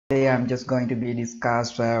Today I'm just going to be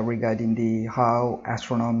discussed regarding the how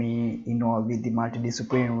astronomy involved with the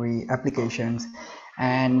multidisciplinary applications,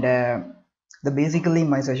 and the basically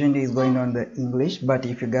my session is going on the English, but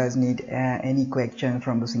if you guys need any question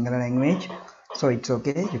from the singular language, so it's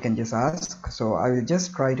okay, you can just ask. So I will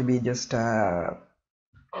just try to be just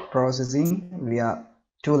processing via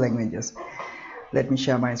two languages. Let me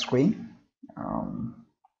share my screen.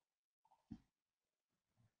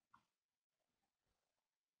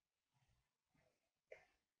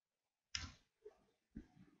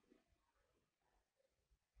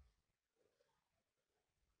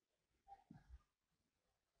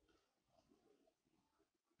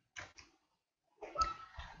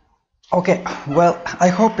 Okay, well, I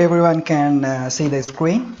hope everyone can see the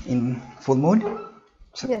screen in full mood.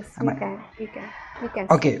 So, yes, we can.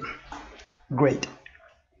 Okay, great.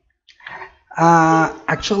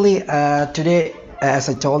 Actually, today, as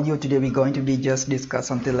I told you, today we're going to be just discuss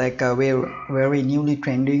something like a very newly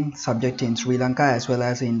trending subject in Sri Lanka as well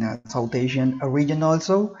as in South Asian region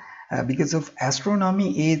also, because of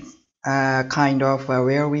astronomy is kind of a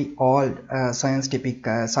very old scientific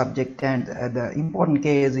subject, and the important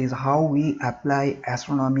case is how we apply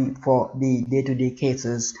astronomy for the day-to-day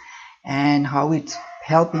cases and how it's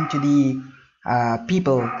helping to the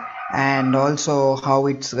people, and also how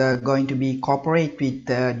it's going to be cooperate with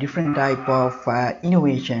different type of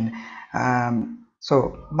innovation.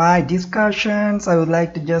 So my discussions, I would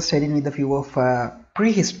like to just set in with a few of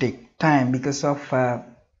prehistoric time, because of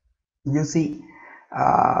you see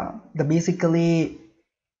the basically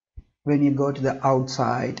when you go to the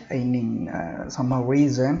outside in some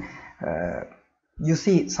reason, you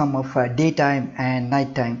see some of daytime and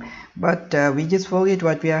nighttime, but we just forget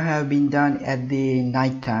what we have been done at the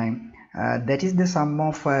nighttime. That is the sum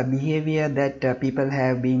of behavior that people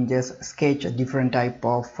have been just sketch a different type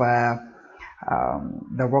of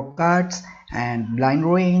the rock arts and blind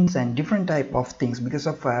ruins and different type of things, because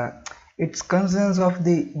of its concerns of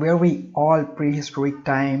the very old prehistoric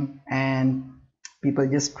time, and people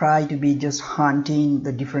just try to be just hunting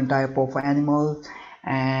the different type of animals,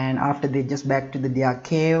 and after they just back to their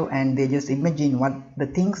cave and they just imagine what the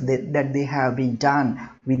things that they have been done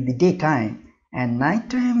with the daytime, and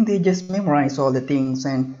nighttime they just memorize all the things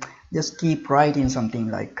and just keep writing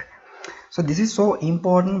something like. So this is so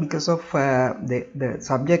important because of the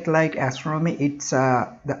subject like astronomy. It's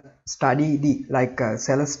the study the like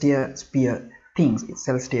celestial sphere things.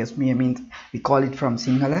 Celestial sphere means we call it from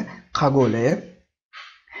Sinhala Khagolaya.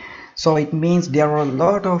 So it means there are a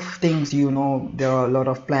lot of things, you know, there are a lot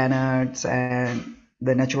of planets and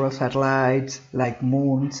the natural satellites like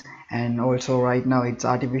moons, and also right now it's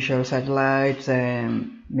artificial satellites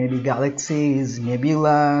and maybe galaxies,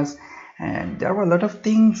 nebulas, and there are a lot of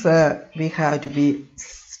things we have to be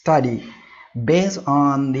studied based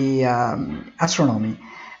on the astronomy.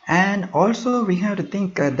 And also we have to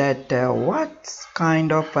think that what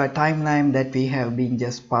kind of timeline that we have been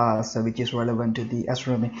just passed which is relevant to the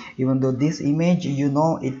astronomy. Even though this image, you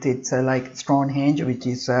know, it's like Stonehenge, which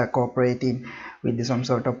is cooperating with some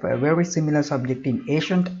sort of very similar subject in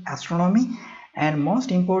ancient astronomy. And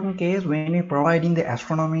most important case, when we providing the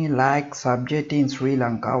astronomy like subject in Sri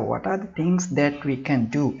Lanka, what are the things that we can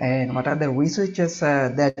do and what are the researches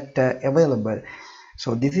that available.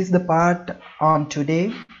 So this is the part on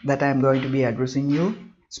today that I'm going to be addressing you,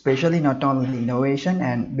 especially not only innovation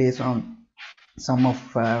and based on some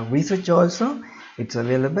of research also. It's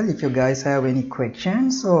available if you guys have any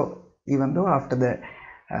questions. So even though after the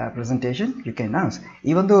presentation you can ask,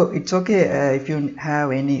 even though it's okay if you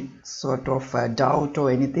have any sort of doubt or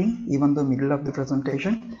anything, even though middle of the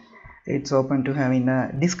presentation it's open to having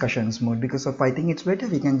a discussions mode, because of I think it's better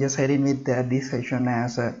we can just head in with this session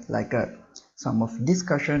as like a some of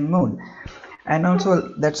discussion mode. And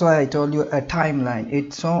also that's why I told you a timeline,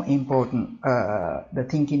 it's so important, the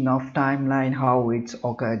thinking of timeline, how it's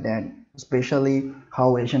occurred, and especially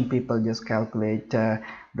how Asian people just calculate the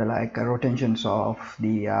like rotations of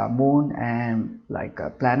the moon and like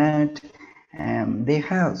a planet, and they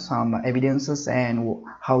have some evidences and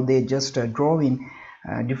how they just draw in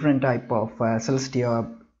different type of celestial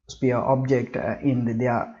sphere object in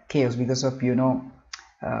their caves, because of, you know,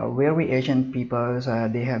 very ancient peoples,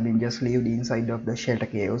 they have been just lived inside of the shelter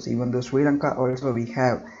caves. Even though Sri Lanka also we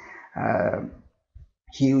have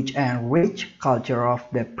huge and rich culture of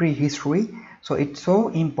the prehistory, so it's so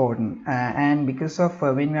important, and because of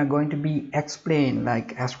when we are going to be explain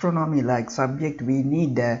like astronomy like subject, we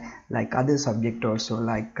need like other subject also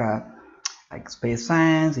like space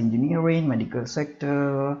science, engineering, medical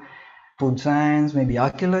sector, food science, maybe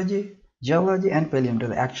archaeology. Geology and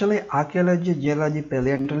paleontology. Actually, archaeology, geology,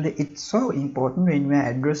 paleontology, it's so important when we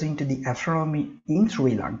are addressing to the astronomy in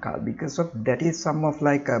Sri Lanka, because of that is some of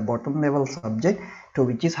like a bottom level subject to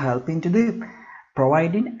which is helping to the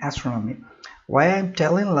providing astronomy. Why I'm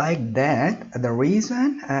telling like that, the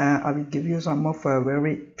reason I will give you some of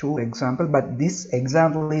very two example, but this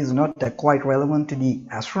example is not quite relevant to the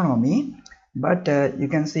astronomy, but you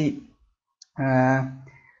can see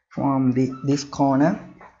from this corner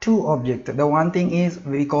two objects. The one thing is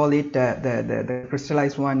we call it the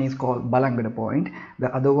crystallized one is called Balangada point.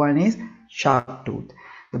 The other one is shark tooth.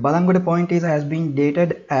 The Balangada point has been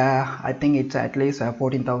dated, I think it's at least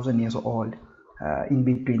 14,000 years old, in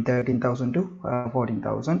between 13,000 to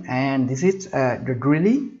 14,000, and this is the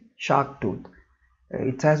drilling shark tooth.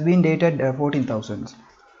 It has been dated 14,000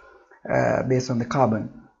 based on the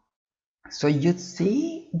carbon. So you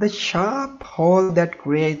see the sharp hole that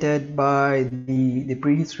created by the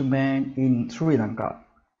prehistory man in Sri Lanka.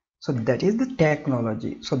 So that is the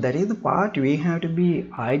technology. So that is the part we have to be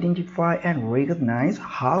identify and recognize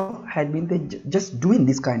how had been they just doing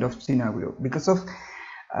this kind of scenario, because of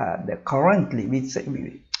the currently we say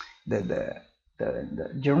the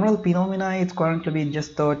general phenomena is currently we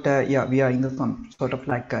just thought yeah, we are in the some sort of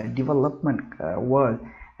like a development world,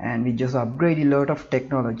 and we just upgrade a lot of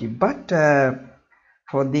technology. But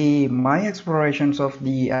for my explorations of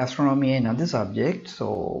the astronomy and other subjects,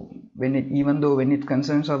 so even though when it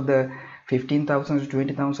concerns of the 15,000 to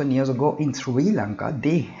 20,000 years ago in Sri Lanka,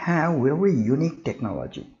 they have very unique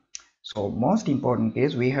technology. So most important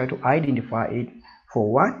case, we have to identify it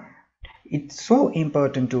for what it's so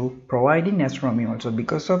important to provide in astronomy also,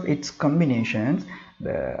 because of its combinations,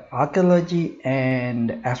 the archaeology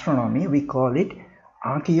and astronomy, we call it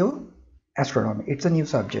archaeoastronomy. It's a new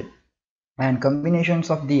subject, and combinations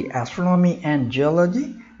of the astronomy and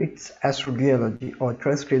geology, it's astrobiology or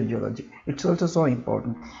terrestrial geology. It's also so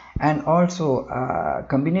important. And also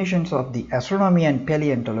combinations of the astronomy and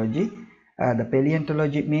paleontology. The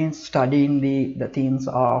paleontology means studying the things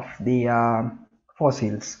of the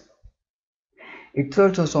fossils. It's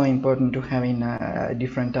also so important to having a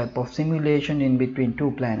different type of simulation in between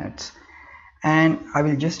two planets. And I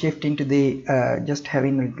will just shift into the just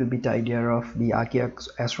having a little bit idea of the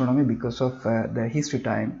archaeoastronomy, because of the history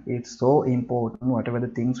time. It's so important whatever the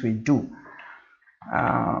things we do.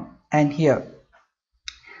 And here,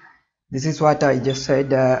 this is what I just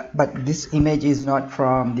said, but this image is not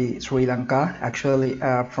from the Sri Lanka, actually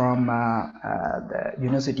from the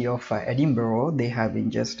University of Edinburgh. They have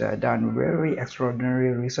been just done very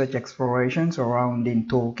extraordinary research explorations around in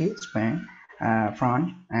Turkey, Spain,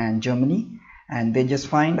 France and Germany, and they just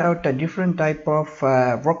find out a different type of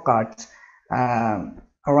rock arts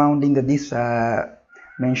around in this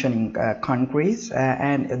mentioning countries,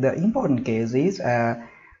 and the important case is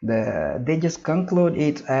they just conclude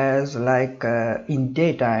it as like in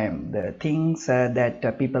daytime the things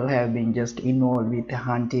that people have been just involved with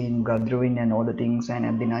hunting, gathering and all the things, and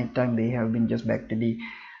at the night time they have been just back to the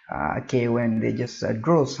cave and they just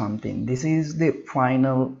draw something. This is the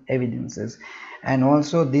final evidences, and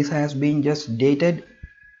also this has been just dated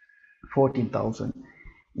 14,000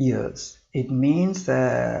 years. It means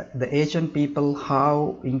the ancient people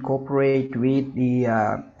how incorporate with the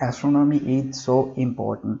astronomy is so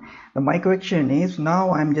important. My question is,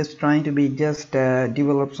 now I'm just trying to be just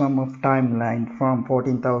develop some of timeline from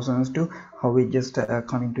 14,000s to how we just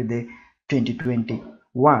coming to the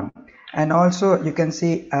 2021. And also you can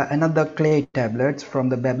see another clay tablets from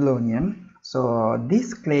the Babylonian. So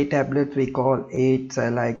this clay tablet we call it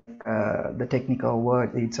like the technical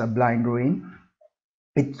word, it's a blind ruin.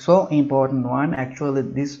 It's so important one. Actually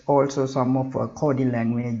this also some of coding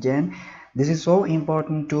language, and this is so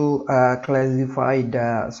important to classify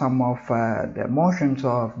some of the motions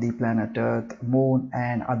of the planet Earth, Moon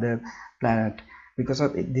and other planet, because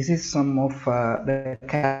of it, this is some of the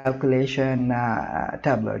calculation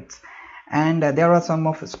tablets, and there are some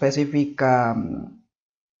of specific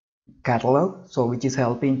catalog, so which is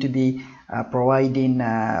helping to the providing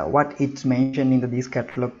what it's mentioned in this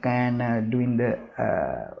catalog, and doing the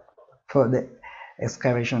further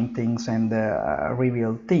excavation things and the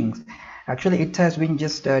reveal things. Actually it has been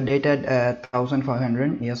just dated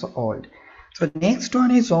 1500 years old. So next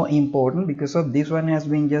one is so important because of this one has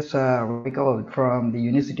been just recovered from the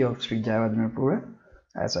University of Sri Jayawardenepura,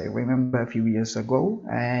 as I remember a few years ago,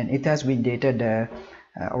 and it has been dated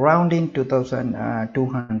around in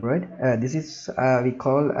 2200. This is we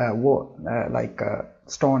call like a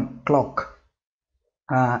stone clock.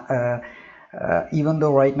 even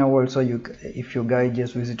though right now also if you guys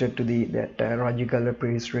just visited to that Rajagala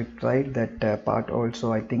prehistoric site, that part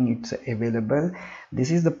also I think it's available.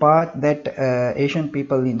 This is the part that Asian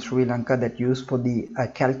people in Sri Lanka that use for the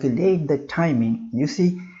calculate the timing. You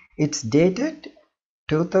see, it's dated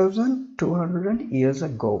 2200 years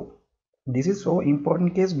ago. This is so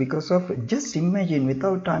important case because of, just imagine,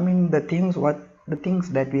 without timing the things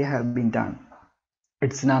that we have been done,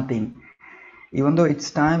 it's nothing. Even though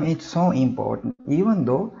it's time, it's so important. Even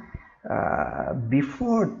though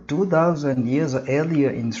before 2000 years earlier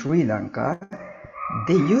in Sri Lanka,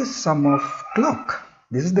 they used some of clock.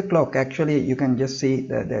 This is the clock. Actually, you can just see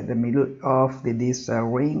the middle of this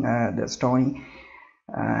ring, the stone,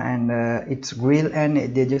 and it's grill, and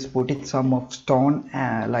they just put it some of stone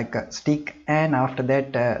like a stick, and after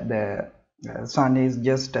that the sun is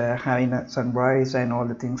just having a sunrise and all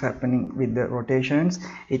the things happening with the rotations.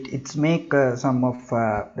 It's make some of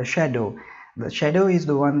the shadow. The shadow is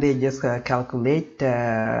the one they just calculate,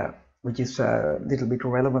 which is a little bit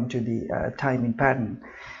relevant to the timing pattern.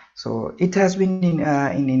 So it has been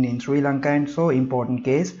in Sri Lanka, and so important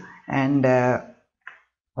case. And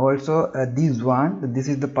also this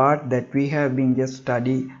is the part that we have been just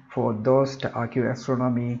study for those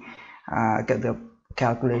archaeoastronomy, the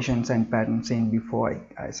calculations and patterns seen before.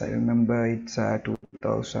 As I remember, it's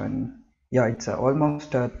 2000, yeah, it's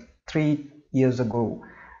almost 3 years ago.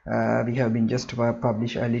 We have been just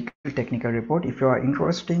published a little technical report. If you are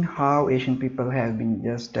interested in how Asian people have been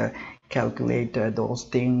just calculate those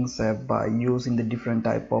things by using the different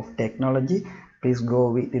type of technology, please go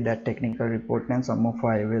with that technical report, and some of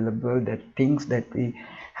are available, that things that we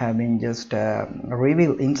have been just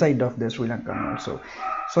revealed inside of the Sri Lankan also.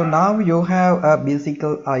 So now you have a basic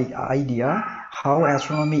idea how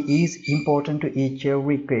astronomy is important to each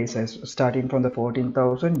every case. Starting from the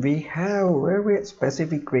 14,000, we have very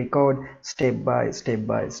specific record step by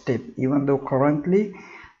step, even though currently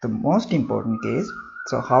the most important case.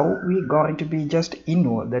 So how we going to be just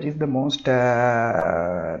involved, that is the most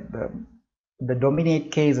the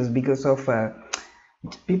dominate cases, because of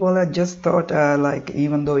people are just thought like,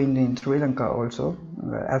 even though in Sri Lanka also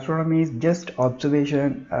astronomy is just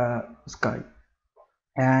observation sky,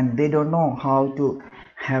 and they don't know how to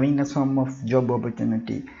having a some of job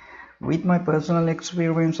opportunity. With my personal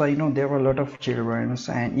experience, I know there are a lot of children,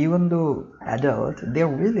 and even though adults, they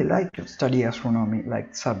really like to study astronomy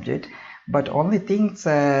like subject, but only things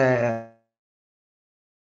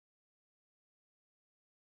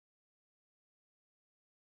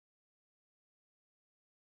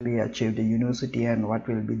we achieve the university and what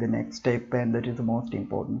will be the next step, and that is the most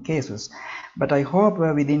important cases. But I hope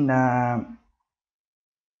within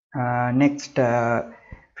next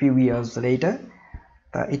few years later,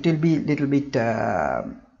 it will be little bit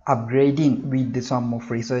upgrading with the some of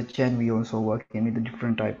research, and we also working with the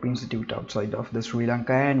different type of institute outside of the Sri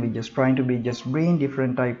Lanka, and we just trying to be just bring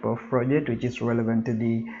different type of project which is relevant to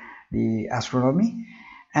the astronomy,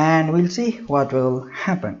 and we'll see what will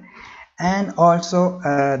happen. And also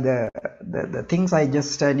the things I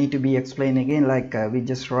just need to be explained again, like we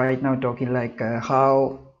just right now talking like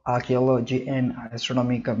how archaeology and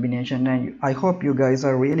astronomy combination, and I hope you guys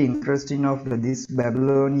are really interested of this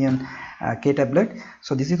Babylonian K tablet.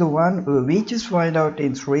 So this is the one we just find out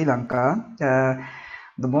in Sri Lanka,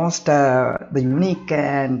 the most the unique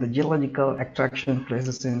and the geological attraction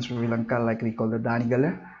places in Sri Lanka, like we call the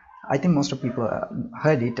Danigala. I think most of people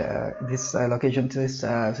heard it. This location is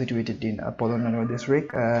situated in Polonnaruwa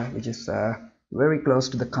district, which is very close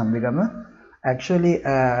to the Kambigama. Actually,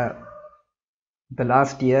 the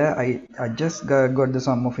last year I just got the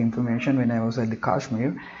some of information when I was at the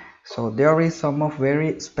Kashmir. So there is some of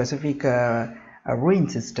very specific ruin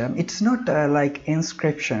system. It's not like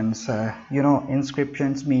inscriptions. You know,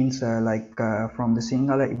 inscriptions means like from the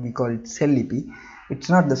Sinhala we call it Sellipi. It's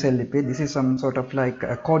not the Sellipi. This is some sort of like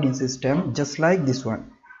a coding system, just like this one.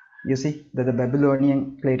 You see, the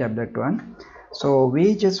Babylonian clay tablet one. So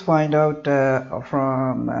we just find out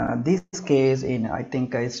from this case in, I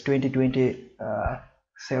think it's 2020,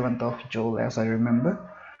 7th of July, as I remember.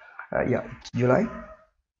 Yeah, July.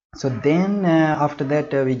 So then after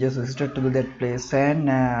that we just visited to that place and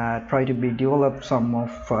try to be develop some of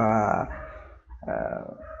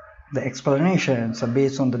the explanations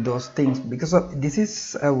based on those things, because this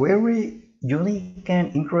is a very unique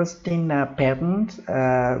and interesting patterns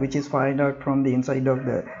which is find out from the inside of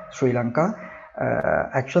the Sri Lanka.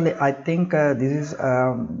 Actually, I think this is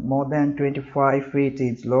more than 25 feet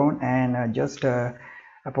is long, and just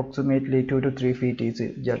approximately 2 to 3 feet is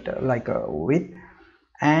just like a width.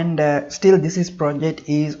 And still this project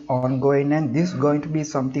is ongoing, and this is going to be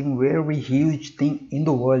something very huge thing in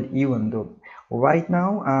the world, even though Right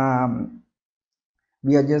now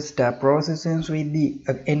we are just processing with the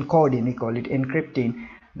encoding, we call it encrypting.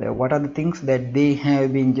 What are the things that they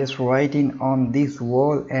have been just writing on this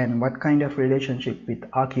wall, and what kind of relationship with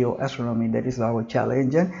archaeoastronomy? That is our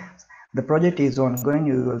challenge, and the project is ongoing.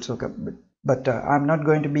 You will also but I'm not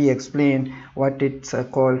going to be explain what it's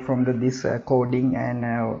called from this coding and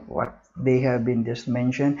what they have been just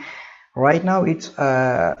mentioned. Right now it's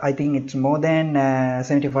I think it's more than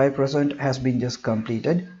 75% has been just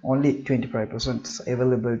completed. Only 25% is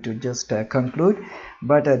available to just conclude,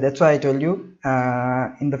 but that's why I told you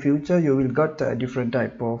in the future you will got different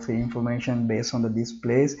type of information based on this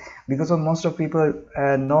place, because of most of people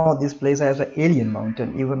know this place as an alien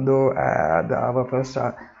mountain, even though our first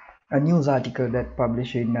a news article that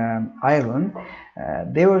published in Ireland.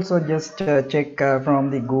 They also just check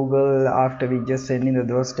from the Google after we just send in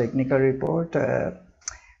those technical report.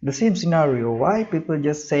 The same scenario, why people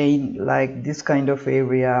just saying like this kind of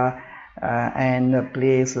area and a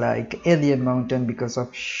place like alien mountain because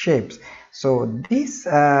of shapes. So this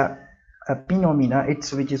phenomena,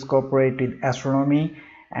 it's which is cooperated with astronomy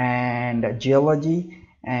and geology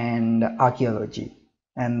and archaeology,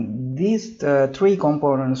 and these three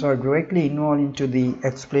components are directly involved into the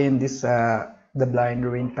explain this the blind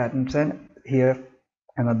ruin patterns. And here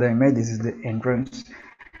another image, this is the entrance,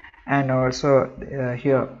 and also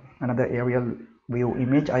here another aerial view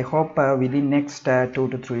image. I hope within next 2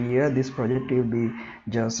 to 3 years this project will be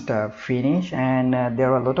just finished, and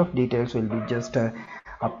there are a lot of details will be just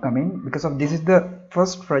upcoming, because of this is the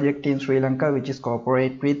first project in Sri Lanka which is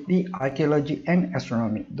cooperate with the archaeology and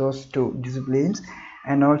astronomy, those two disciplines.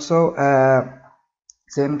 And also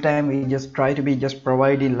same time we just try to be just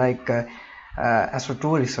providing like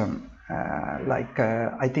astrotourism,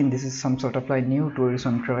 I think this is some sort of like new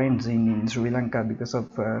tourism trends in Sri Lanka, because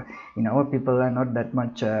of our people are not that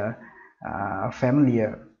much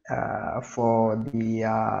familiar for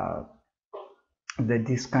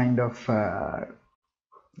this kind of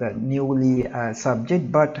the newly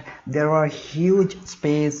subject, but there are huge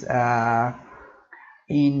space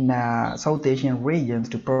in South Asian regions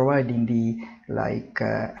to provide in the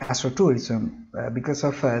astrotourism, because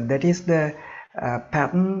of that is the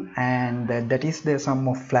pattern, and that is the some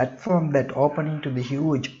of platform that opening to the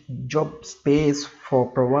huge job space for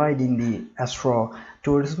providing the astro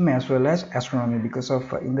tourism as well as astronomy, because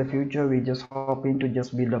of in the future we just hoping to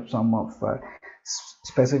just build up some of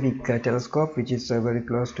specific telescope which is very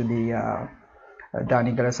close to the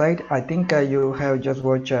Danigara side. I think you have just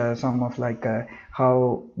watched some of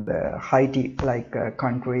how the Haiti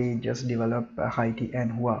country just developed Haiti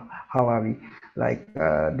and Hawaii.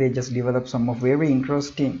 They just developed some of very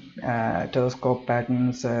interesting telescope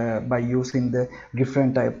patterns by using the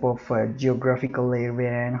different type of geographical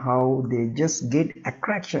area, and how they just get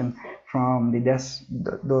attraction from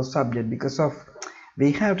those subjects, because of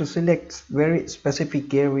we have to select very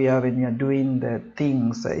specific area when you are doing the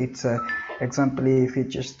things. It's example, if you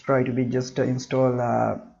just try to be just install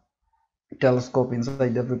a telescope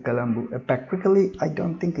inside the Colombo, practically I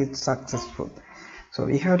don't think it's successful. So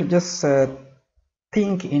we have to just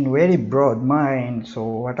think in very broad mind. So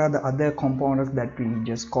what are the other components that we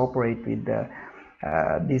just cooperate with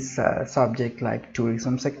this subject, like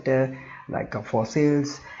tourism sector, like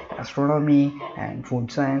fossils, astronomy and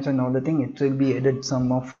food science and all the thing. It will be added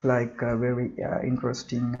some of very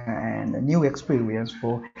interesting and new experience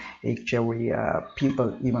for actually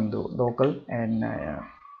people, even though local and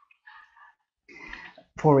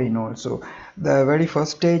foreign also. The very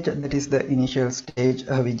first stage, that is the initial stage,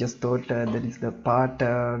 we just thought that is the part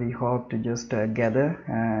we hope to just gather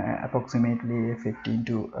approximately 15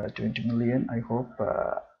 to 20 million, I hope,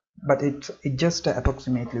 but it just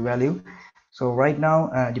approximately value. So right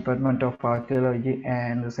now Department of Archaeology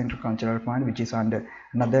and the Central Cultural Fund, which is under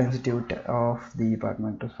another institute of the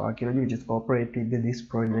Department of Archaeology, which is cooperated with this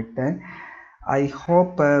project, and I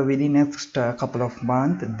hope within next couple of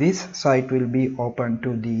months this site will be open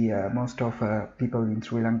to the most of people in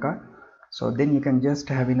Sri Lanka. So then you can just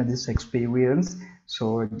have this experience.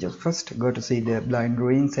 So just first go to see the blind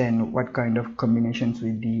ruins and what kind of combinations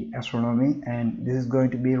with the astronomy, and this is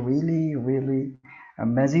going to be really a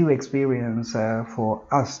massive experience for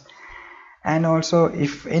us. And also,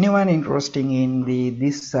 if anyone interested in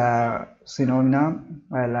this phenomena,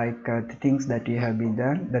 the things that you have been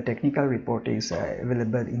done, the technical report is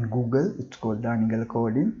available in Google. It's called Danigal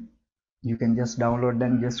Coding. You can just download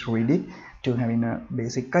and just read it to having a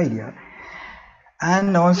basic idea.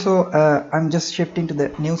 And also, I'm just shifting to the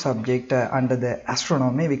new subject under the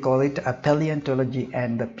astronomy. We call it paleontology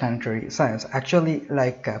and the planetary science. Actually,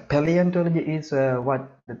 like paleontology is what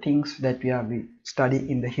the things that we study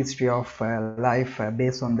in the history of life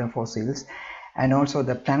based on the fossils, and also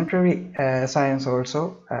the planetary science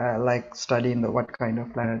also like studying the what kind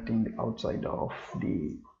of planet in the outside of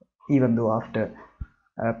the even though after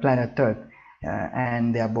planet Earth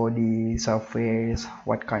and their body surface,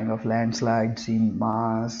 what kind of landslides in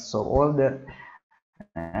Mars. So all the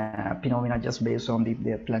phenomena just based on the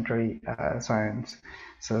planetary science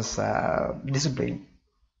discipline.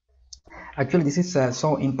 Actually, this is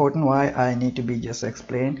so important why I need to be just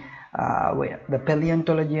explained. Where the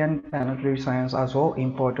paleontology and planetary science are so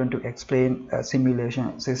important to explain a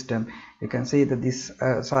simulation system. You can see that this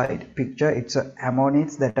side picture, it's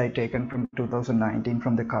ammonites that I taken from 2019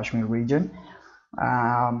 from the Kashmir region.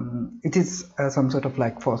 It is some sort of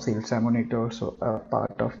like fossil. Ammonite also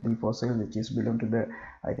part of the fossil which is belong to the,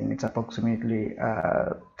 I think it's approximately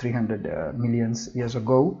 300 millions years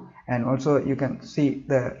ago. And also you can see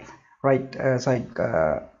the right side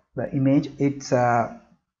the image, it's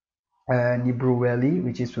Nibru Valley,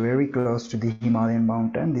 which is very close to the Himalayan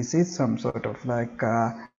mountain. This is some sort of like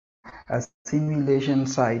a simulation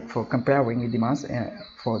site for comparing with the Mars.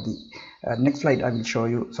 For the next slide, I will show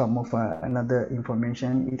you some of another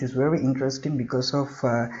information. It is very interesting because of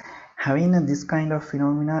having this kind of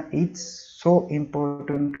phenomena. It's so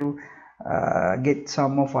important to get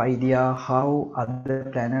some of idea how other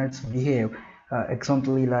planets behave.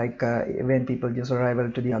 Example like when people just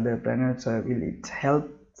arrival to the other planets, will it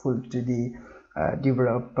helpful to the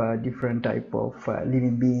develop different type of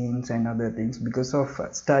living beings and other things because of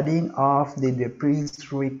studying of the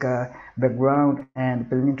prehistoric background and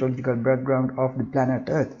paleontological background of the planet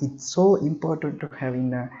Earth. It's so important to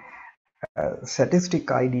having a statistic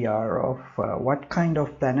idea of what kind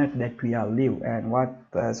of planet that we are live and what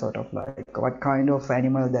sort of like what kind of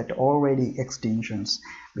animal that already extinctions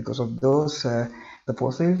because of those the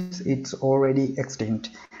fossils it's already extinct.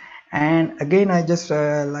 And again I just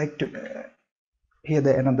like to here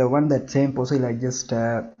the another one, that same fossil I just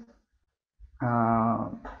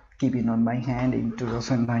keeping on my hand in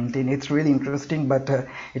 2019. It's really interesting, but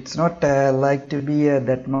it's not like to be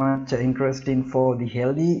that much interesting for the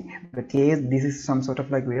healthy the case. This is some sort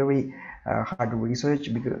of like very hard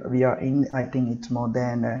research because we are in, I think it's more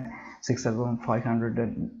than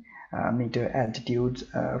 6,500 meter altitudes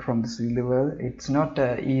from the sea level. It's not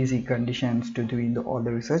easy conditions to do all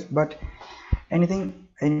the research, but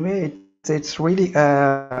anyway it's really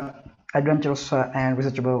adventurous and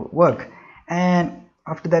researchable work. And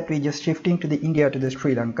after that we just shifting to the India to the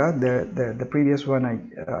Sri Lanka. The previous one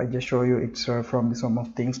I just show you, it's from some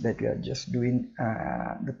of things that we are just doing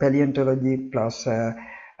the paleontology plus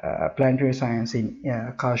planetary science in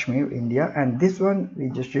Kashmir, India. And this one we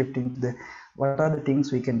just shifting to the what are the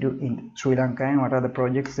things we can do in Sri Lanka and what are the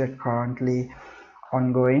projects that currently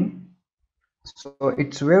ongoing. So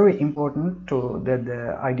it's very important to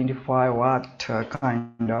identify what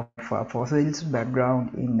kind of fossils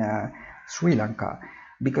background in Sri Lanka,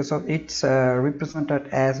 because of it's represented,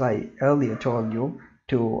 as I earlier told you,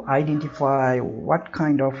 to identify what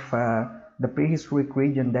kind of the prehistoric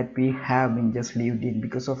region that we have been just lived in,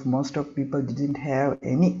 because of most of people didn't have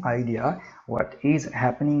any idea what is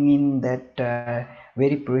happening in that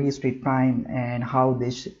very prehistoric time and how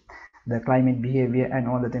this the climate behavior and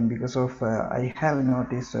all the thing. Because of I have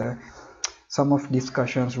noticed some of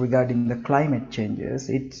discussions regarding the climate changes.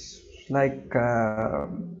 It's like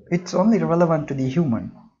it's only relevant to the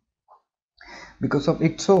human, because of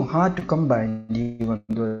it's so hard to combine even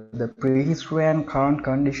the prehistory and current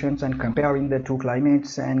conditions and comparing the two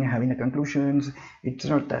climates and having the conclusions. It's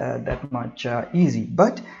not that much easy,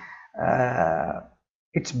 but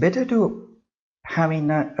it's better to having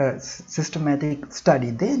a systematic study.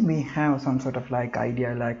 Then we have some sort of like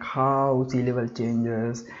idea like how sea level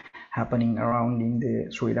changes happening around in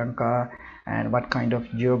the Sri Lanka and what kind of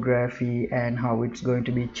geography and how it's going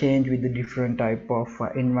to be changed with the different type of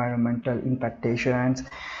environmental impactations.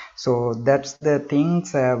 So that's the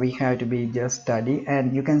things we have to be just study.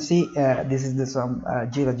 And you can see this is the some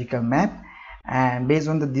geological map, and based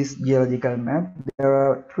on this geological map there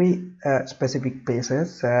are three specific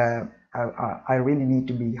places I really need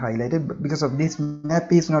to be highlighted because of this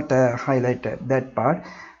map is not highlighted that part.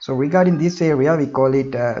 So regarding this area we call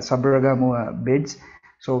it Sabaragamu beds.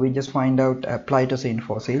 So we just find out Pleistocene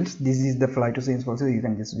fossils. This is the Pleistocene fossil. You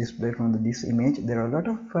can just display from this image. There are a lot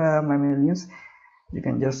of mammalians. You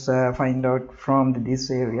can just find out from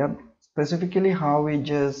this area specifically how we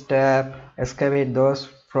just excavate those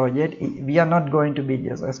project, we are not going to be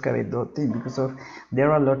just excavate those things, because of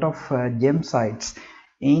there are a lot of gem sites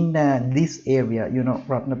in this area. You know,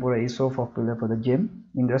 Ratnapura is so popular for the gem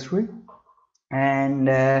industry, and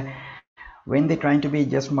when they're trying to be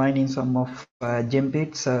just mining some of gem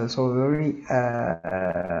pits, so very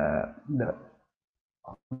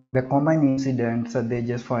the common incidents, they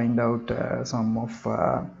just find out some of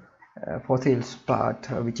fossils part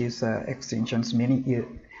which is extinctions many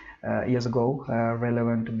years ago,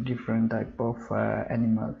 relevant to different type of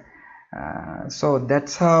animal. So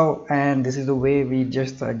that's how, and this is the way we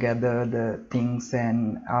just gather the things,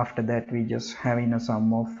 and after that we just having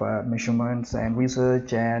some of measurements and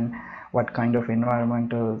research and what kind of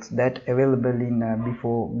environmentals that available in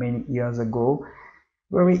before many years ago.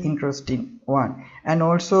 Very interesting one. And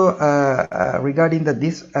also regarding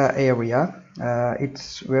this area,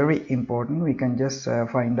 it's very important. We can just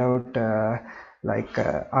find out like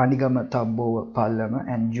Anigama Tabbo Pallama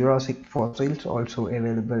and Jurassic fossils also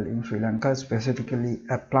available in Sri Lanka, specifically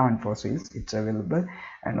plant fossils, it's available.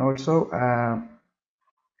 And also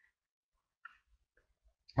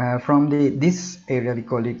from this area we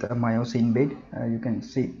call it a Miocene bed. You can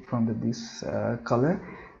see from this color.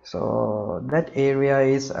 So that area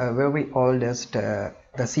is very oldest the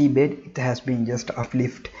seabed. It has been just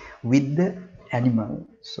uplift with the animal.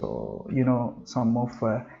 So you know, some of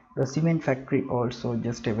the cement factory also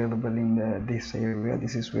just available in this area.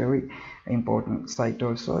 This is very important site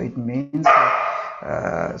also. It means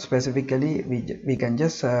specifically we can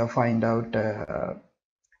just find out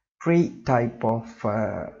three type of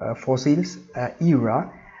fossils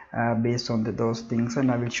era based on those things,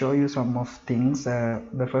 and I will show you some of things.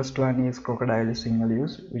 The first one is Crocodylus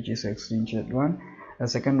singulus, which is extincted one. The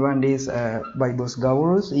second one is Bibos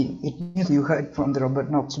gaurus. It means you heard from the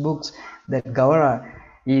Robert Knox books that Gawara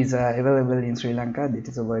is available in Sri Lanka. That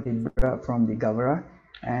is a vertebra from the Gawara.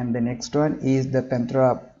 And the next one is the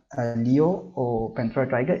Panthera leo or Panthera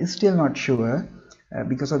tiger. Is still not sure.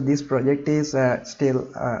 Because of this project is still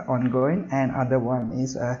ongoing, and other one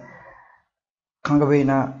is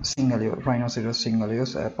Kangavena singulus, Rhinoceros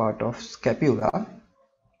singulus, part of scapula.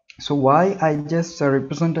 So why I just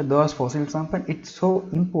represented those fossil samples? It's so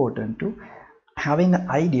important to having an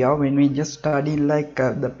idea when we just study like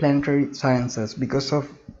the planetary sciences, because of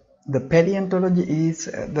the paleontology is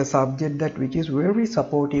the subject that which is very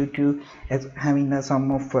supportive to having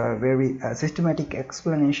some of very systematic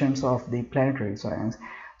explanations of the planetary science.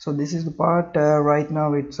 So this is the part right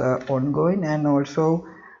now it's ongoing. And also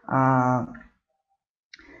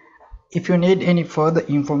if you need any further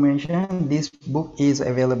information, this book is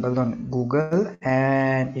available on Google,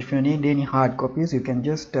 and if you need any hard copies, you can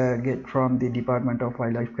just get from the Department of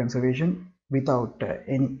Wildlife Conservation without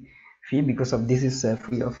any fee, because of this is a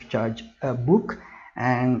free of charge book.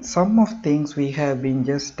 And some of things we have been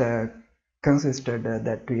just consisted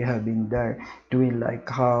that we have been there doing, like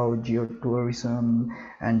how geotourism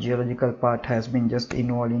and geological part has been just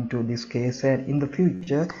involved into this case, and in the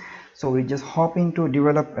future. So we're just hoping to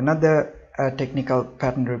develop another technical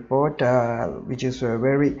pattern report which is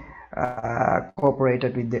very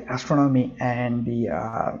cooperated with the astronomy and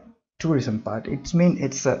the tourism part. It's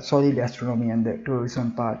solid astronomy and the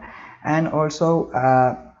tourism part. And also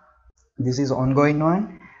this is ongoing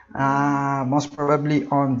one. Most probably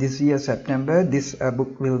on this year September this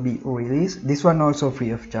book will be released. This one also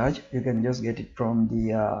free of charge. You can just get it from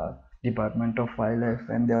the Department of Wildlife,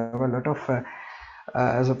 and there are a lot of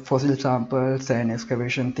fossil samples and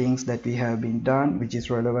excavation things that we have been done, which is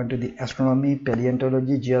relevant to the astronomy,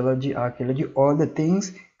 paleontology, geology, archaeology. All the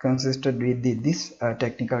things consisted with this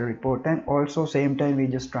technical report. And also same time we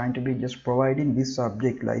just trying to be just providing this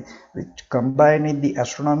subject, like which combine with the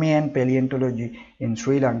astronomy and paleontology in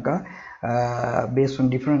Sri Lanka based on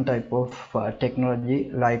different type of technology,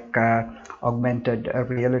 like augmented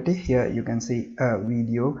reality. Here you can see a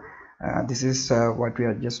video. This is what we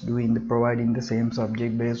are just doing, providing the same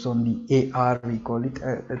subject based on the AR, we call it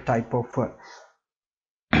a type of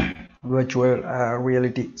virtual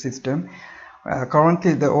reality system.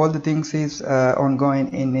 Currently all the things is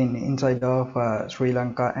ongoing inside of Sri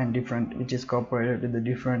Lanka, and different, which is cooperated with the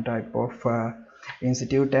different type of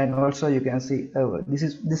institute. And also you can see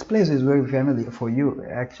this place is very familiar for you.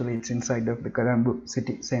 Actually it's inside of the Colombo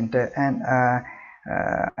city center, and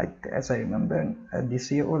as I remember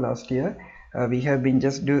this year or last year we have been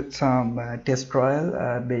just do some test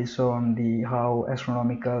trial based on the how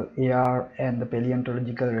astronomical AR and the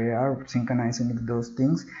paleontological AR synchronizing with those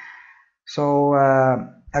things. So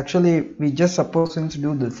actually we just supposed to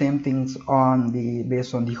do the same things on the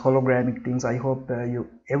based on the hologramic things. I hope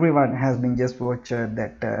everyone has been just watched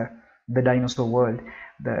that the dinosaur world,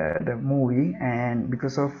 the movie, and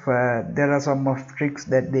because of there are some of tricks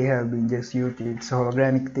that they have been just used. It's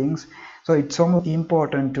hologramic things, so it's so much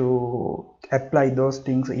important to apply those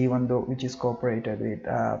things, even though which is cooperated with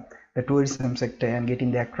the tourism sector and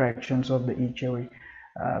getting the attractions of the each every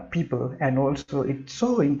people. And also it's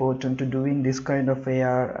so important to doing this kind of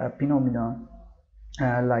AR phenomena,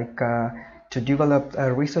 to develop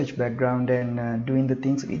a research background and doing the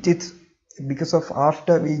things. It's because of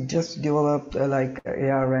after we just developed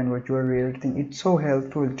AR and virtual reality thing, it's so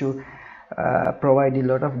helpful to provide a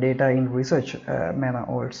lot of data in research manner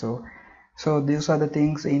also. So these are the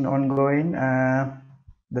things in ongoing,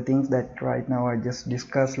 the things that right now I just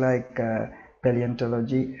discussed,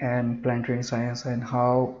 paleontology and planetary science, and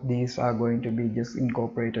how these are going to be just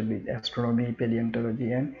incorporated with astronomy,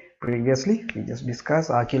 paleontology, and previously we just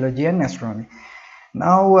discussed archaeology and astronomy.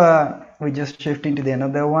 Now we just shift into the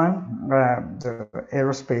another one, the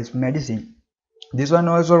aerospace medicine. This one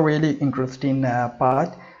also really interesting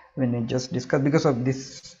part when we just discuss, because of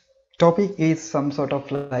this topic is some sort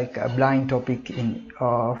of like a blind topic in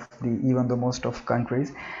of the even the most of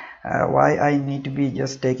countries. Why I need to be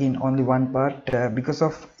just taking only one part, because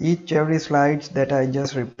of each every slides that I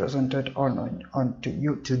just represented on to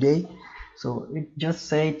you today. So it just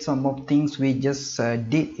said some of things we just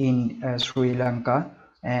did in Sri Lanka,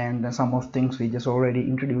 and some of things we just already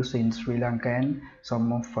introduced in Sri Lanka, and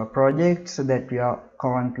some of projects that we are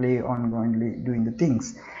currently ongoingly doing the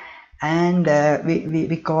things. And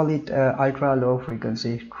we call it ultra low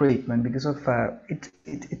frequency treatment because of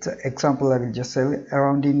it's an example I will just say.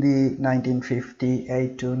 Around in the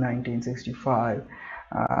 1958 to 1965,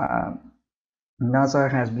 NASA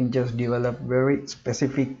has been just developed very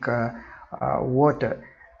specific water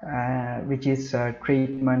which is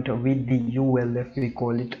treatment with the ULF. We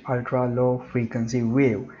call it ultra low frequency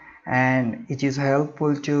wave, and it is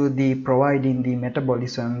helpful to the providing the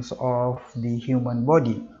metabolisms of the human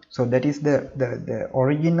body. So that is the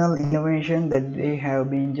original innovation that they have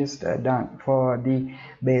been just done for the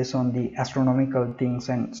based on the astronomical things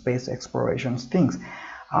and space explorations things.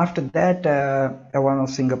 After that, one of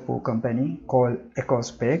Singapore company called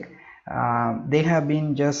Ecospec, they have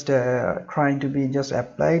been just trying to be just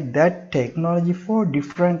applied that technology for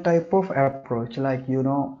different type of approach. Like, you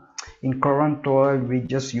know, in current world we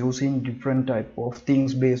just using different type of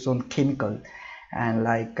things based on chemical, and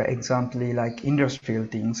example like industrial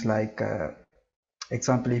things,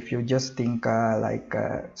 example if you just think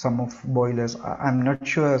some of boilers. I'm not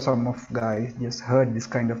sure some of guys just heard this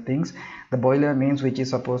kind of things. The boiler means which is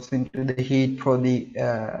supposed into the heat for the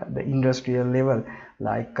industrial level,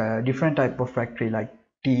 different type of factory like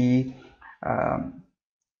tea,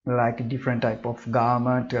 like different type of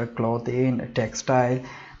garment, clothing, textile.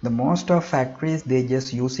 The most of factories they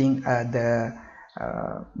just using the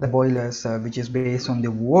boilers which is based on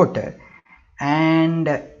the water. And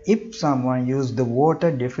if someone use the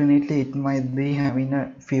water, definitely it might be having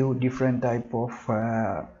a few different type of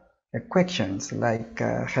questions,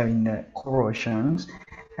 having corrosions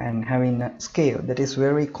and having a scale. That is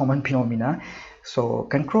very common phenomena. So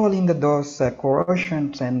controlling those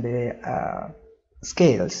corrosions and the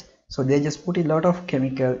scales, so they just put a lot of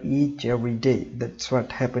chemical each every day. That's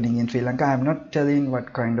what happening in Sri Lanka. I'm not telling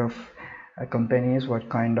what kind of companies, what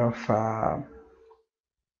kind of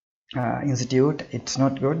institute, it's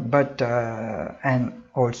not good, but and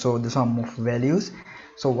also the sum of values.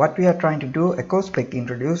 So what we are trying to do, Ecospec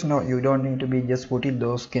introduce, no, you don't need to be just putting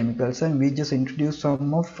those chemicals, and we just introduce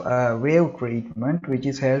some of wave treatment which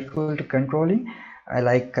is helpful to controlling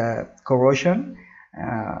corrosion,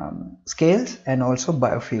 scales, and also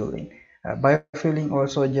biofueling. Biofueling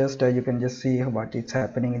also just you can just see what is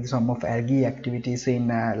happening in some of algae activities in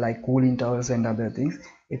like cooling towers and other things.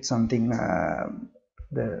 It's something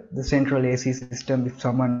the central AC system, if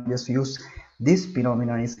someone just use this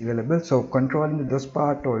phenomena is available. So controlling those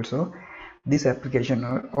part also, this application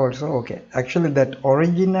also. Okay, actually that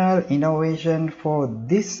original innovation for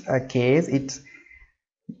this case, it's,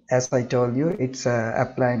 as I told you, it's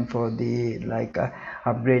applying for the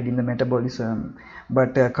upgrade in the metabolism.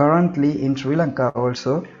 But currently in Sri Lanka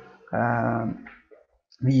also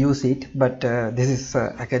we use it, but this is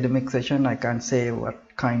academic session. I can't say what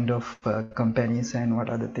kind of companies and what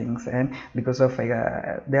other things, and because of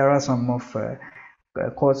there are some of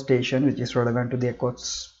code station which is relevant to the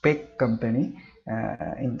Ecospec company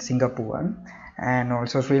in Singapore, and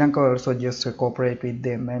also Sri Lanka also just cooperate with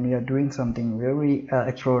them, and we are doing something very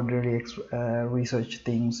extraordinary research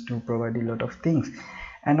things to provide a lot of things.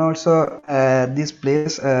 And also this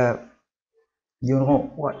place, you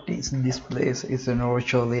know what is this place is an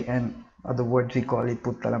Orcholi, and other words we call it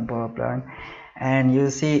Puttalam power plant. and you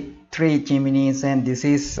see 3 chimneys, and this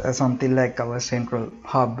is something like our central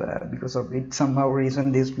hub. Because of it, somehow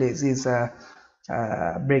reason this place is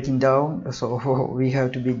breaking down, so we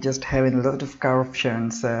have to be just having a lot of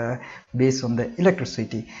corruptions based on the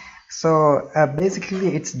electricity. So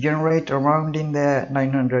basically it's generate around in the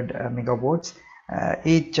 900 megawatts.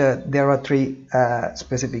 Each there are 3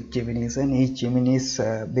 specific chimneys, and each chimney is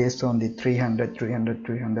based on the 300 300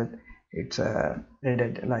 300. It's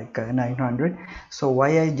rated like 900. So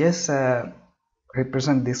why I just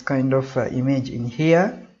represent this kind of image in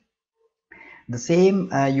here. The same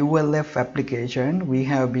ULF application we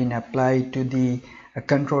have been applied to the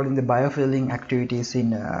controlling the biofilling activities in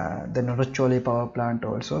the Norachole power plant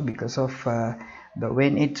also, because of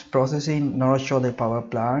when it's processing Norachole power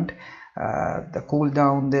plant, the cool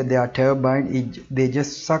down their turbine, they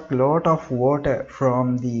just suck a lot of water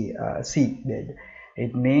from the seabed.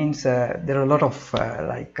 It means there are a lot of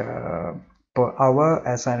per hour,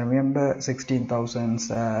 as I remember, 16,000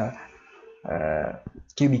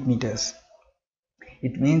 cubic meters.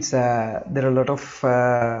 It means there are a lot of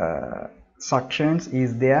suctions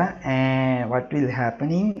is there, and what will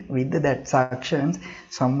happening with that suctions,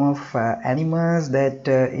 some of animals that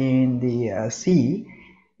in the sea,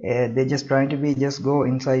 they just trying to be just go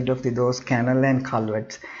inside of those canal and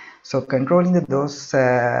culverts. So controlling those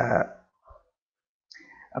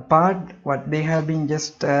apart, what they have been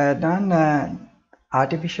just done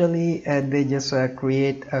artificially, they just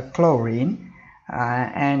create a chlorine,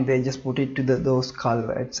 and they just put it to those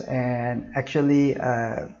culverts, and actually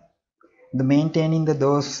the maintaining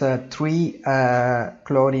those 3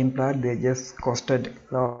 chlorine plant, they just costed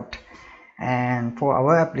a lot. And for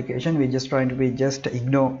our application, we're just trying to be just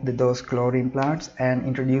ignore those chlorine plants and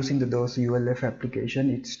introducing those ULF application.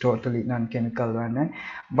 It's totally non-chemical one,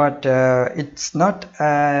 but it's not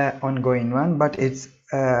ongoing one, but it's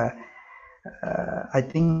I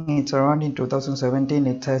think it's around in 2017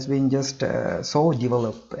 it has been just so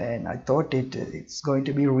developed, and I thought it's going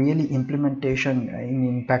to be really implementation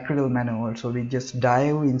in practical manner also. We just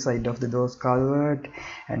dive inside of those culvert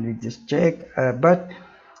and we just check, but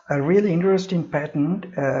a really interesting patent.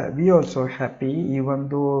 We also happy, even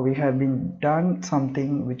though we have been done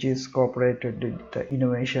something which is cooperated with the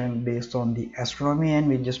innovation based on the astronomy, and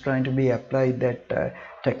we're just trying to be applied that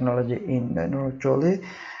technology in Norachole.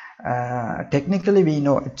 Technically we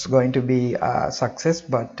know it's going to be a success,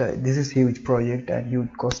 but this is huge project and huge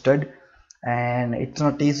costed, and it's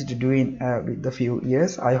not easy to do in with a few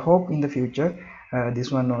years. I hope in the future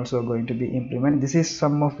this one also going to be implemented. This is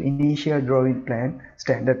some of initial drawing plan,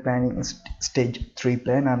 standard planning stage 3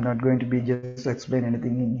 plan. I'm not going to be just explain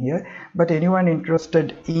anything in here, but anyone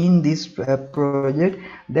interested in this project,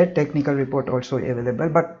 that technical report also available,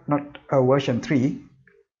 but not version 3.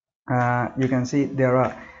 You can see there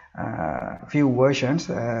are few versions.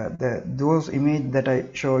 Those image that I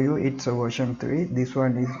show you, it's a version 3. This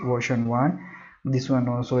one is version 1. This one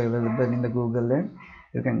also available in the Google, and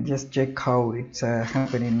you can just check how it's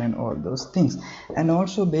happening and all those things. And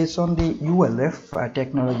also based on the ULF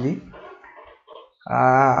technology,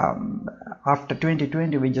 after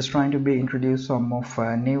 2020 we're just trying to be introduce some of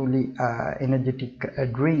newly energetic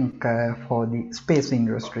drink for the space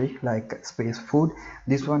industry, like space food.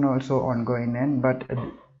 This one also ongoing, and but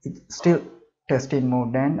it's still testing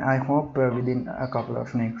mode, and I hope within a couple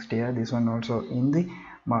of next year this one also in the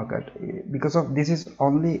market. Because of this is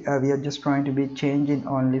only we are just trying to be changing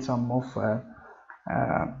only some of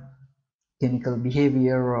chemical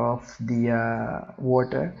behavior of the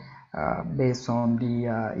water based on the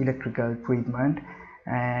electrical treatment.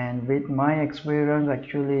 And with my experience,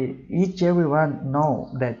 actually everyone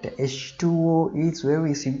know that H2O is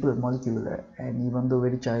very simple molecule, and even though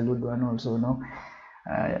very childhood one also know,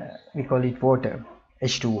 we call it water,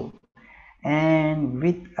 H2O. And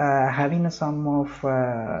with having some of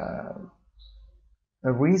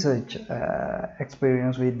research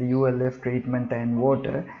experience with the ULF treatment and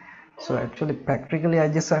water, so actually practically I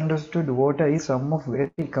just understood water is some of very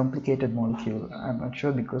complicated molecule. I'm not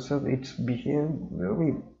sure, because of its behavior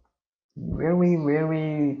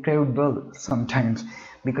very terrible sometimes,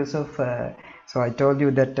 because of so I told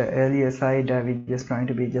you that earlier side, we just trying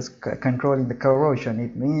to be just controlling the corrosion.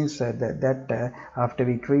 It means that after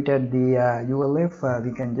we treated the ULF,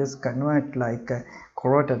 we can just convert like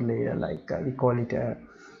corroded layer, like we call it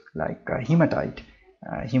like hematite.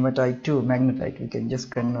 Hematite to magnetite, we can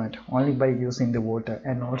just convert only by using the water.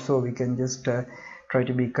 And also we can just try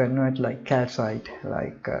to be convert like calcite,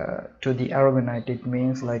 like to the aravinite. It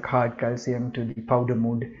means like hard calcium to the powder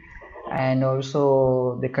mood. And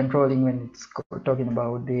also the controlling when it's talking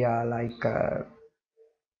about the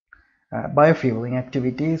biofueling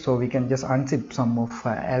activity, so we can just unzip some of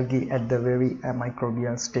algae at the very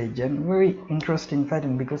microbial stage. And very interesting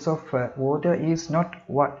pattern, because of water is not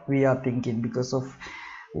what we are thinking. Because of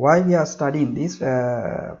why we are studying this,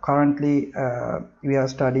 currently we are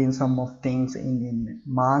studying some of things in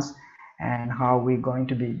Mars, and how we're going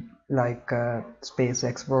to be like space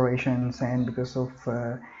explorations. And because of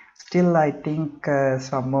still I think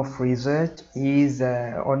some of research is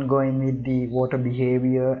ongoing with the water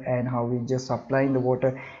behavior, and how we just applying the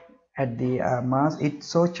water at the Mars. It's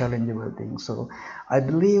so challengeable thing. So I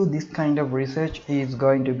believe this kind of research is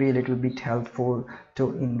going to be a little bit helpful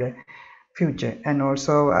to in the future. And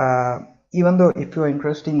also even though if you're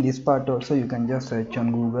interested in this part also, you can just search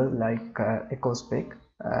on Google like EcoSpec,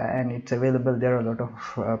 and it's available. There are a lot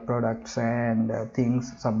of products and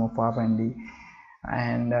things, some of R&D,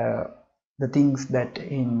 and the things that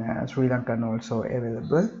in Sri Lanka are also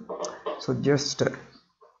available. So just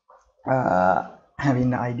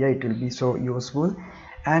having an idea, it will be so useful.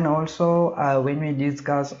 And also when we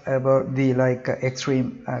discuss about the like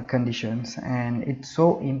extreme conditions, and it's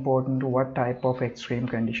so important what type of extreme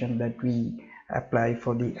condition that we apply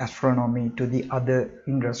for the astronomy to the other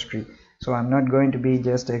industry. So I'm not going to be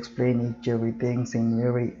just explain each everything in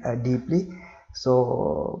very deeply.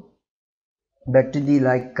 So back to the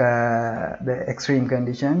like the extreme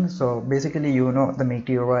conditions. So basically, the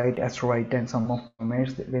meteorite, asteroid, and some of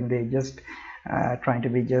comets, when they just trying to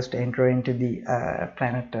be just enter into the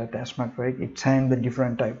planet Earth atmosphere, it's and the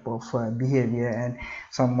different type of behavior, and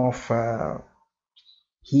some of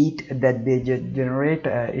heat that they generate,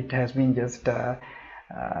 it has been just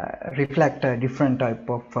reflect a different type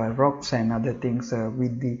of rocks and other things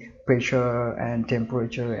with the pressure and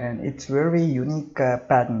temperature, and it's very unique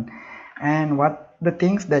pattern. And what the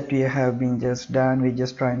things that we have been just done, we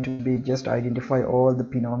just trying to be just identify all the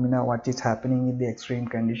phenomena what is happening in the extreme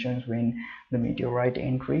conditions when the meteorite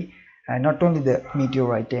entry. And not only the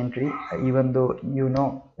meteorite entry, even though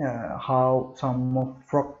how some of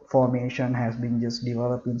rock formation has been just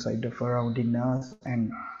developed inside the surrounding us,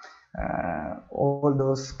 and all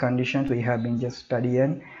those conditions we have been just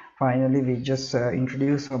studying. Finally, we just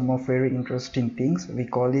introduce some of very interesting things. We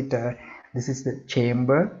call it this is the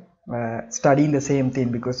chamber, studying the same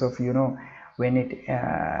thing, because of when it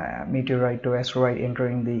meteorite or asteroid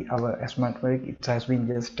entering the our atmosphere, it has been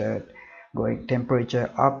just going temperature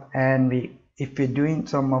up. And if we're doing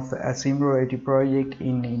some of the similarity project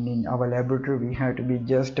in our laboratory, we have to be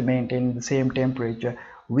just maintain the same temperature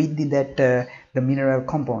with the mineral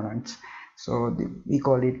components. So we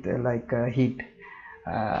call it like a heat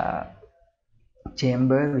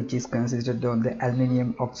chamber, which is consisted on the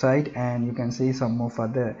aluminium oxide, and you can see some of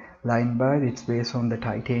other line bar, it's based on the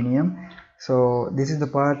titanium. So this is the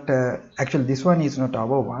part, actually this one is not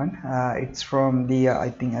our one, it's from the I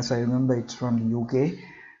think, as I remember, it's from the UK.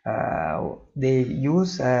 They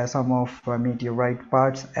use some of meteorite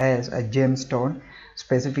parts as a gemstone,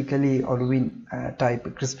 specifically olivine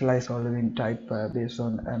type, crystallized olivine type, based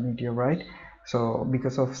on meteorite. So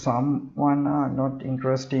because of someone not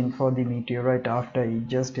interested for the meteorite after it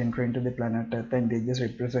just enter into the planet Earth, and they just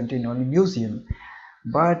represent in only museum.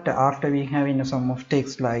 But after we have some of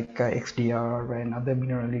text like XDR and other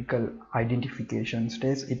mineralogical identification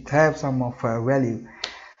states, it have some of value.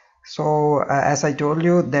 So as I told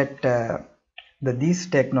you that this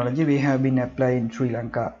technology we have been applying in Sri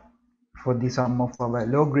Lanka for the some of our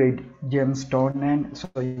low grade gemstone. And so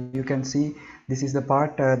you can see this is the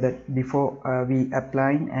part that before we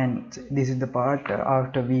applying, and this is the part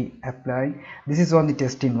after we apply. This is only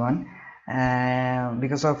testing one,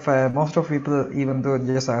 because of most of people, even though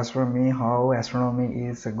just ask from me how astronomy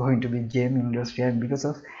is going to be gem industry, and because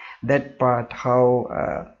of that part,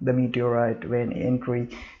 how the meteorite when entry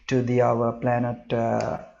to the our planet,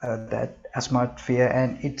 that atmosphere,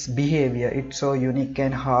 and its behavior, it's so unique,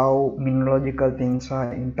 and how mineralogical things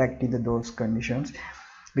are impacted those conditions.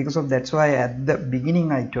 Because of that's why at the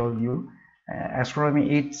beginning I told you astronomy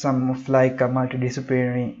is some of like a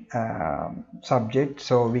multidisciplinary subject.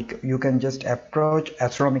 So you can just approach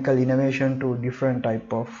astronomical innovation to different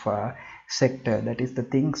type of sector. That is the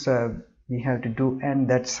things we have to do, and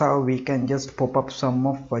that's how we can just pop up some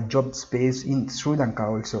of job space in Sri Lanka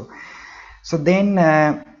also. So then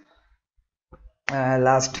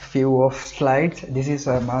last few of slides, this is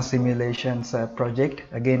a Mars simulations project,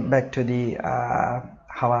 again back to the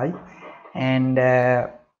Hawaii. And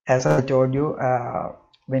as I told you,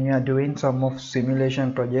 when you are doing some of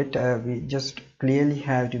simulation project, we just clearly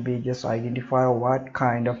have to be just identify what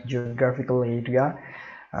kind of geographical area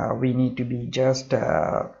we need to be just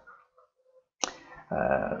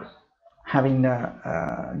having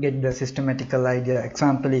get the systematical idea.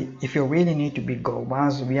 Example, if you really need to be go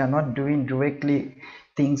Mars, we are not doing directly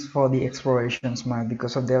things for the explorations Mars,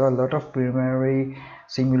 because of there are a lot of preliminary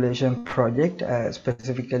simulation project,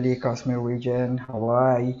 specifically Kashmir region,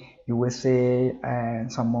 Hawaii, USA,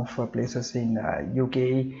 and some of places in UK.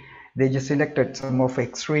 They just selected some of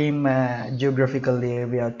extreme geographical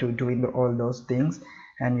area to doing all those things.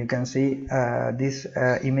 And you can see this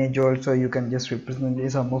image also, you can just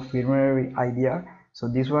represent some of preliminary idea. So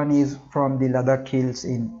this one is from the Ladakh hills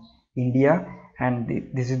in India, and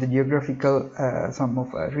this is the geographical some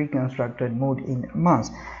of reconstructed mood in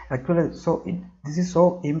Mars actually. So this is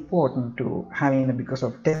so important to having, because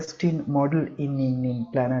of testing model in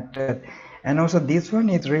planet Earth. And also this one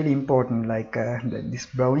is really important, like this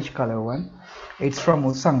brownish color one, it's from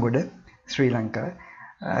Usangoda, Sri Lanka.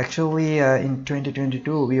 Actually, in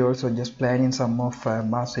 2022, we also just planning some of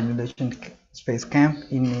Mars simulation space camp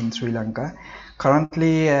in Sri Lanka.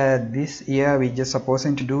 Currently, this year we just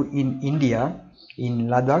supposing to do in India, in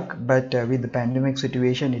Ladakh, but with the pandemic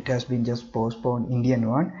situation, it has been just postponed, Indian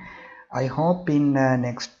one. I hope in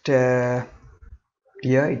next year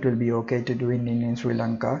it will be okay to do in Sri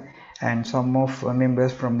Lanka. And some of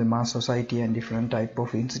members from the Mars Society and different type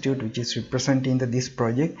of institute which is representing this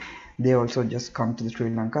project, they also just come to the Sri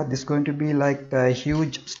Lanka. This is going to be like a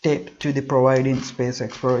huge step to the providing space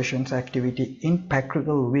explorations activity in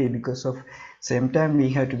practical way, because of same time we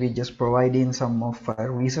have to be just providing some of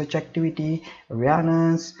research activity,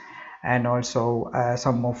 awareness, and also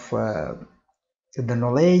some of the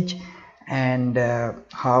knowledge, and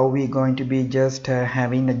how we going to be just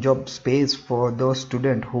having a job space for those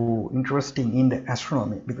students who interested in the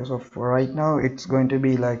astronomy, because of right now it's going to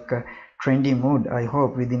be like a trendy mode. I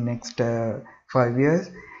hope within next 5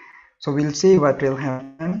 years, so we'll see what will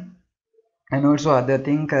happen. And also other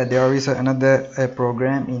thing, there is another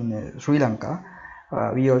program in Sri Lanka.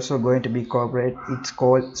 We also going to be cooperate, it's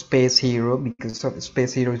called Space Hero, because of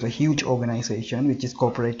Space Hero is a huge organization which is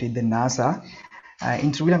cooperated with the NASA.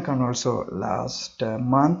 In Sri Lanka also last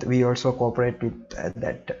month we also cooperate with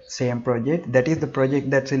that same project. That is the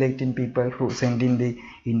project that selecting people who send in the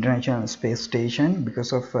International Space Station,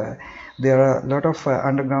 because of there are a lot of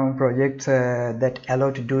underground projects that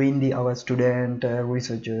allow to doing our student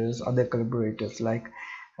researchers, other collaborators, like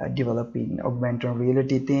developing augmented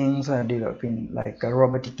reality things, developing like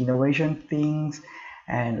robotic innovation things,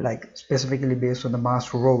 and like specifically based on the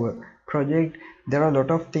Mars rover project. There are a lot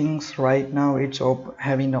of things right now, it's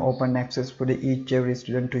having open access for every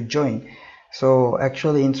student to join. So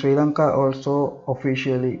actually in Sri Lanka also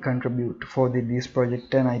officially contribute for this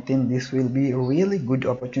project, and I think this will be a really good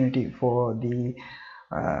opportunity for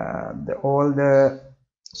all the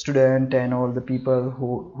student and all the people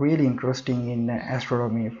who really interesting in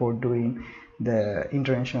astronomy for doing the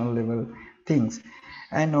international level things.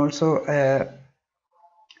 And also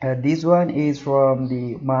this one is from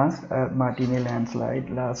the Mars Martini landslide.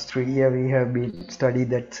 Last 3 years we have been studied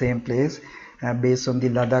that same place based on the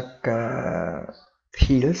Ladakh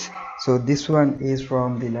hills. So this one is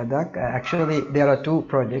from the Ladakh. Actually, there are two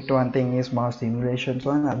projects. One thing is Mars simulations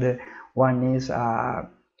one. Other one is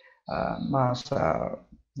Mars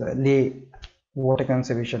the Leh water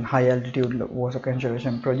conservation, high altitude water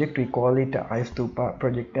conservation project. We call it Ice Stupa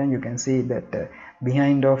project, and you can see that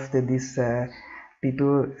behind of this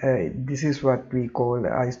people, this is what we call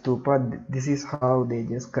Ice Stupa. This is how they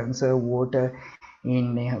just conserve water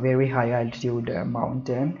in a very high altitude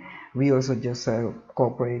mountain. We also just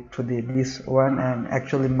cooperate for this one, and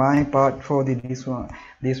actually my part for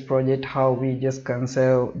this project, how we just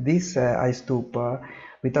conserve this Ice Stupa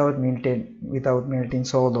without melting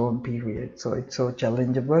so long period. So it's so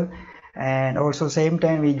challengeable. And also same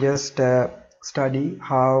time we just study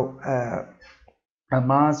how a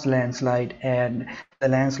Mars landslide and the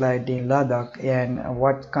landslide in Ladakh, and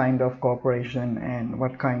what kind of cooperation and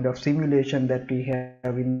what kind of simulation that we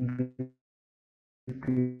have in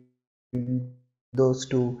between those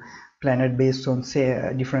two planets based on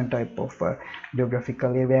say different type of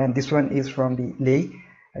geographical area. And this one is from the Leh.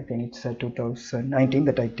 I think it's 2019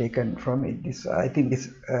 that I taken from it. This I think this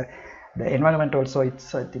the environment also,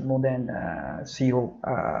 it's I think more than zero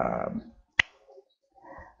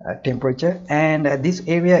temperature. And this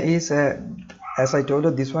area is as I told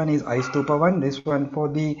you, this one is Ice Stupa one. This one for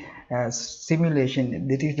the simulation,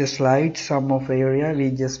 this is the slide, some of area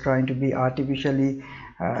we just trying to be artificially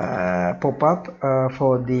pop up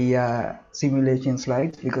for the simulation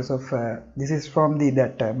slides, because of this is from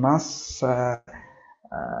the Mars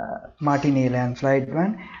Martini landslide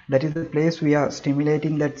one. That is the place we are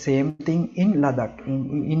stimulating that same thing in Ladakh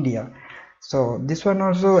in India. So this one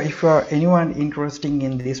also, if anyone interested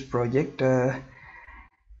in this project,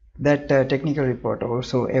 that technical report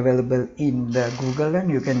also available in the Google,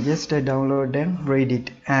 and you can just download and read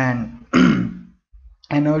it. And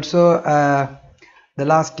and also the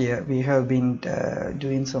last year we have been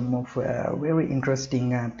doing some of very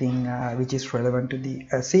interesting thing which is relevant to the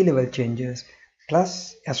sea level changes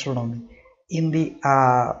plus astronomy in the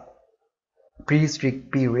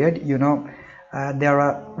prehistoric period. There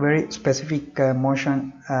are very specific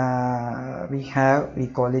motion we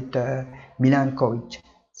call it Milankovitch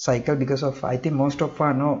cycle, because of, I think most of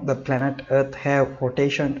us know the planet Earth have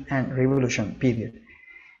rotation and revolution period,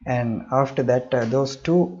 and after that those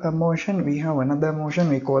two motion, we have another motion,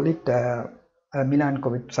 we call it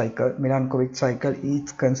Milankovitch cycle. Milankovitch cycle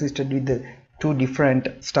is consisted with the two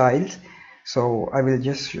different styles. So I will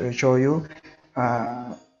just show you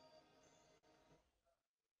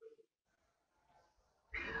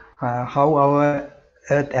how our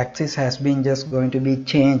Earth axis has been just going to be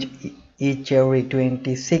changed each every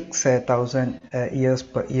 26,000 years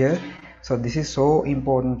per year. So this is so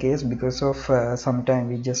important case because of sometime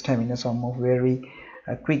we just having some of very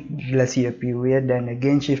quick glacier period and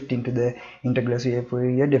again shift into the interglacial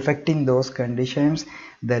period, affecting those conditions.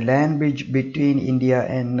 The land bridge between India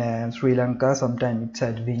and Sri Lanka, sometimes it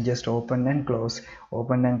has been just open and closed,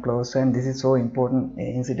 and this is so important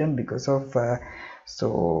incident because of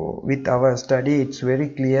so with our study it's very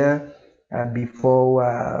clear.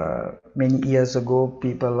 Before many years ago,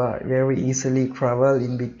 people very easily travel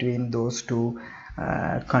in between those two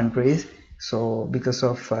countries. So because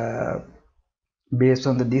of based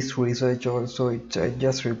on this research also, it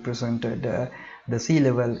just represented the sea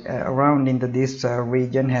level around in this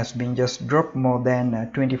region has been just dropped more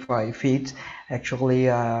than 25 feet. Actually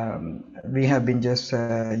we have been just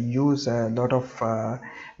use a lot of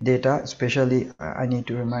data, especially I need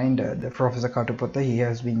to remind the Professor Katupatha. He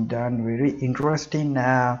has been done very interesting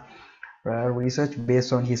research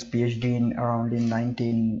based on his PhD in around in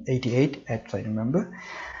 1988, as I remember.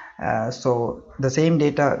 So the same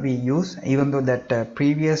data we use, even though that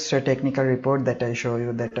previous technical report that I show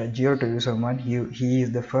you, that geotourism one, he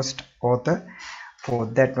is the first author for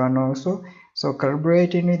that one also. So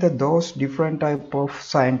collaborating with those different type of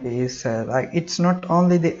scientists, like it's not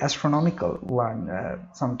only the astronomical one,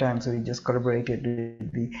 sometimes we just collaborated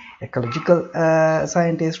with the ecological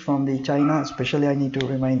scientist from the China, especially I need to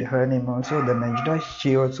remind her name also, the Najda.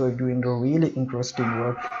 She also doing a really interesting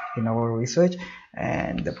work in our research,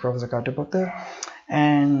 and the Professor Katapatha.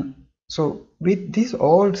 And so with this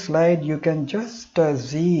old slide, you can just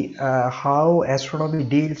see how astronomy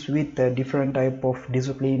deals with different type of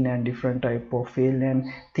discipline and different type of field and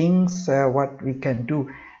things what we can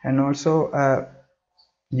do. And also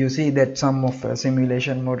you see that some of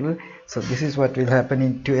simulation model. So this is what will happen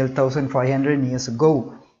in 12,500 years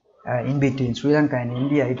ago in between Sri Lanka and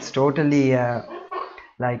India. It's totally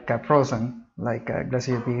like frozen, like a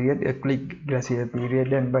glacier period, a quick glacier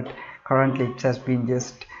period, and but currently it has been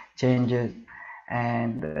just changed,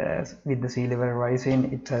 and with the sea level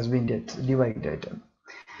rising, it has been divided.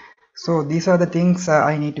 So these are the things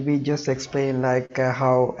I need to be just explain, like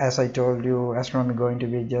how, as I told you, astronomy going to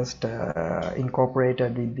be just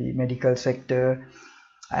incorporated with the medical sector,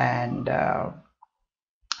 and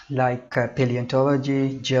like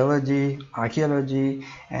paleontology, geology, archaeology,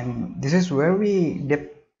 and this is very depth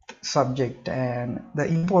subject. And the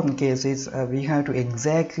important case is we have to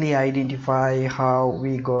exactly identify how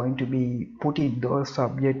we going to be putting those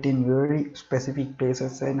subject in very specific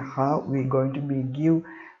places, and how we going to be give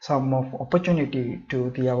some of opportunity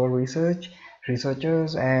to our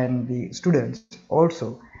researchers and the students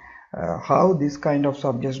also. How this kind of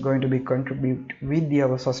subjects going to be contribute with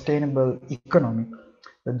our sustainable economy.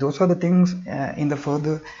 Those are the things in the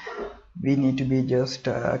further we need to be just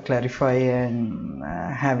clarify, and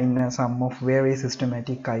having some of very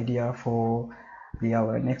systematic idea for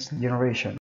our next generation.